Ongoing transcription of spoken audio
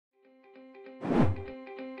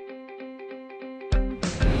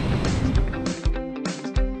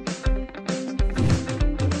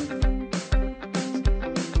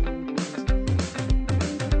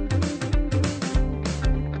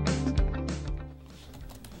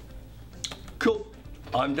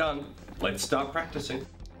I'm done. Let's start practicing.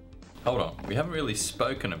 Hold on, we haven't really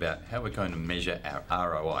spoken about how we're going to measure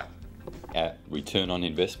our ROI. Our return on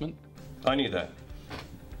investment. I knew that.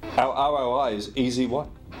 Our ROI is easy what?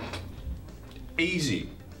 Easy.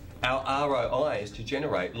 Our ROI is to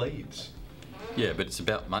generate leads. Yeah, but it's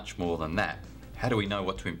about much more than that. How do we know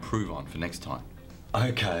what to improve on for next time?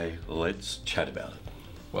 Okay, let's chat about it.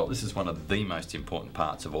 Well, this is one of the most important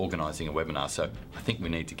parts of organising a webinar, so I think we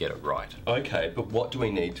need to get it right. Okay, but what do we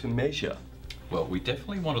need to measure? Well, we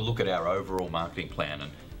definitely want to look at our overall marketing plan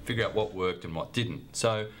and figure out what worked and what didn't.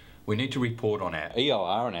 So we need to report on our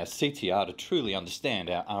EOR and our CTR to truly understand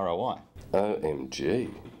our ROI.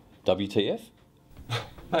 OMG. WTF?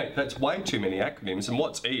 Mate, that's way too many acronyms, and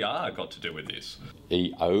what's ER got to do with this?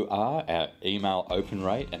 EOR, our email open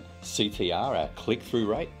rate, and CTR, our click-through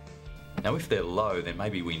rate. Now, if they're low, then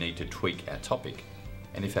maybe we need to tweak our topic.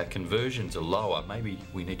 And if our conversions are lower, maybe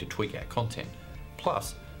we need to tweak our content.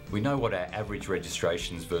 Plus, we know what our average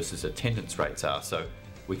registrations versus attendance rates are, so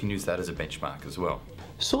we can use that as a benchmark as well.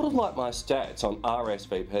 Sort of like my stats on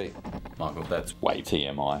RSVP. Michael, that's Way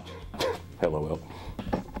TMI. LOL.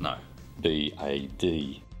 no.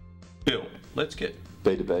 BAD. Bill, let's get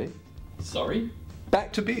B2B. Sorry?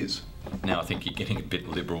 back to biz. Now I think you're getting a bit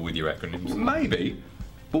liberal with your acronyms. Maybe.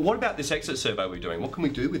 But what about this exit survey we're doing? What can we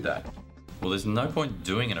do with that? Well, there's no point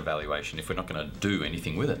doing an evaluation if we're not going to do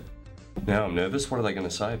anything with it. Now I'm nervous. What are they going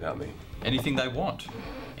to say about me? Anything they want.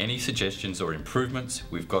 Any suggestions or improvements,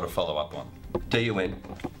 we've got to follow up on. DUN.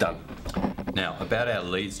 Done. Now, about our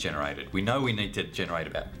leads generated, we know we need to generate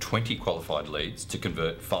about 20 qualified leads to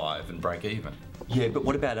convert 5 and break even. Yeah, but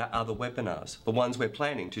what about our other webinars? The ones we're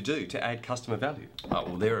planning to do to add customer value? Oh,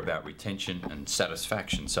 well, they're about retention and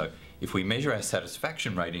satisfaction. So if we measure our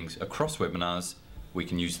satisfaction ratings across webinars, we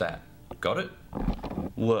can use that. Got it?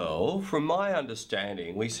 Well, from my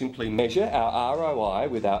understanding, we simply Measure our ROI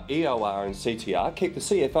with our EOR and CTR, keep the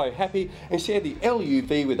CFO happy, and share the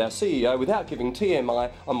LUV with our CEO without giving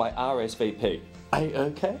TMI on my RSVP.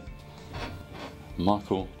 A-okay?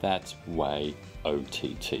 Michael, that's way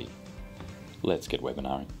OTT. Let's get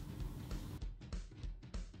webinaring.